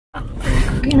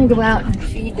We're gonna go out and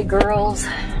feed the girls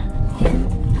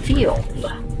in the field.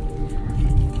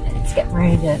 It's getting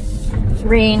ready to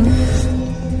rain.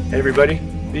 Hey everybody,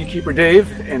 Beekeeper Dave,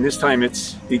 and this time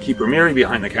it's Beekeeper Mary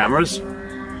behind the cameras.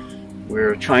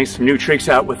 We're trying some new tricks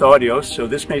out with audio, so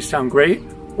this may sound great,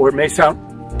 or it may sound...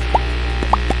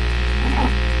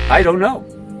 I don't know.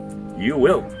 You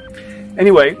will.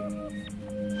 Anyway,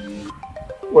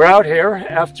 we're out here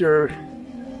after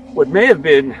what may have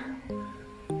been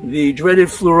the dreaded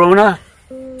flurona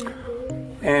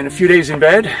and a few days in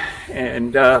bed,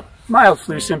 and mild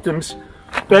flu symptoms.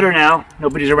 Better now,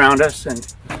 nobody's around us,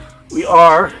 and we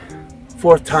are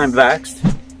fourth time vaxxed,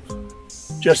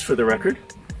 just for the record.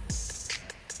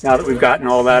 Now that we've gotten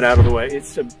all that out of the way,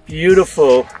 it's a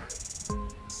beautiful,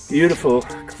 beautiful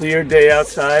clear day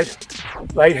outside.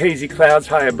 Light hazy clouds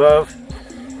high above.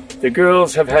 The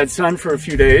girls have had sun for a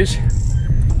few days,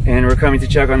 and we're coming to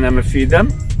check on them and feed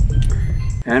them.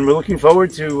 And we're looking forward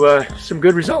to some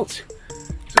good results.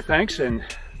 So thanks, and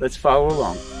let's follow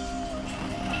along.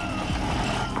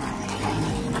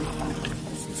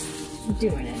 Isn't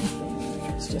doing anything.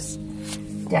 It's just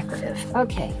decorative.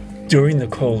 Okay. During the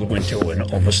cold winter when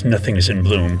almost nothing is in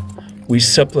bloom, we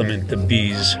supplement the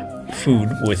bees' food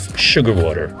with sugar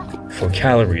water for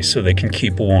calories so they can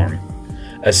keep warm.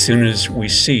 As soon as we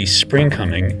see spring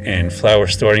coming and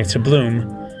flowers starting to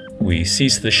bloom, we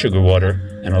cease the sugar water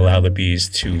and allow the bees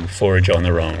to forage on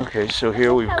their own. Okay, so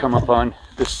here we've come up on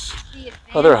this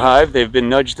other hive. They've been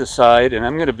nudged aside, and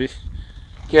I'm going to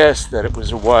guess that it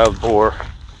was a wild boar.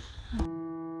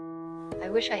 I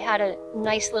wish I had a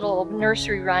nice little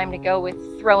nursery rhyme to go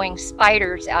with throwing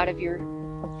spiders out of your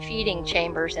feeding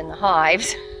chambers in the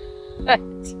hives. But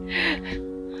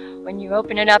when you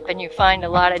open it up and you find a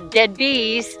lot of dead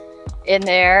bees in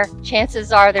there,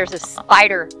 chances are there's a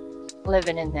spider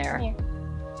living in there. Here.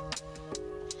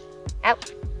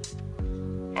 Out.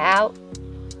 Out.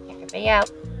 Everybody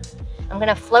out. I'm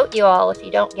gonna float you all if you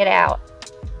don't get out.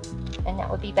 And that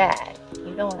would be bad.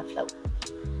 You don't want to float.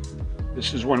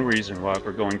 This is one reason why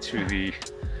we're going to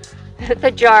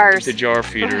the jars. The jar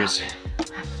feeders.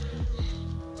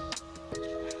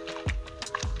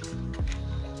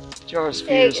 Jar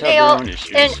feeders have their own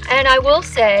issues. And I will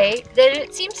say that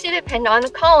it seems to depend on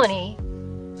the colony.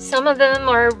 Some of them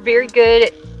are very good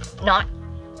at not,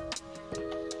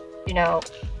 you know,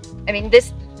 I mean,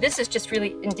 this is just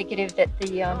really indicative that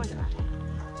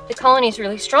the colony is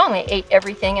really strong. They ate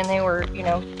everything and they were, you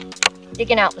know,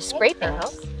 digging out the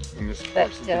scrapings. And this, of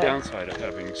course, is the downside of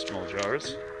having small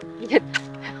jars.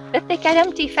 That they get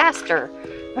empty faster.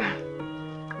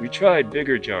 We tried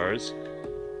bigger jars,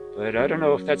 but I don't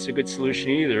know if that's a good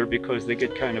solution either, because they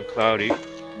get kind of cloudy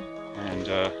and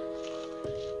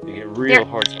they get real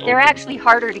hard to open. They're actually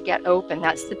harder to get open.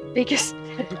 That's the biggest.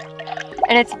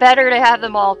 And it's better to have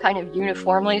them all kind of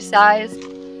uniformly sized.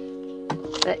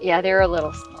 But yeah, they're a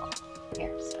little small.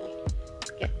 Here,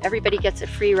 so everybody gets a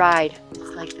free ride.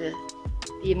 It's like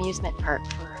the amusement park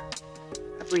for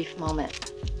a brief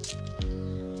moment.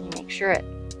 You make sure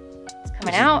it's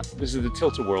coming out. This is the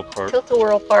tilt-a-whirl part.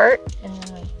 Tilt-a-whirl part, and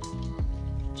then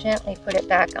we gently put it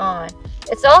back on.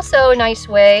 It's also a nice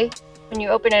way, when you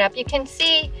open it up, you can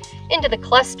see into the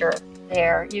cluster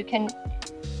there. You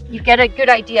get a good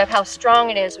idea of how strong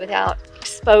it is without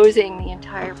exposing the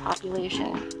entire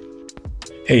population.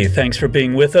 Hey, thanks for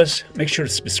being with us. Make sure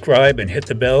to subscribe and hit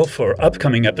the bell for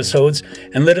upcoming episodes,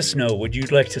 and let us know what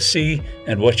you'd like to see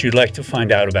and what you'd like to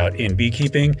find out about in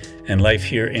beekeeping and life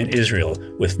here in Israel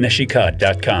with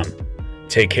nesh-ee-KAH.com.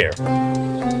 Take care.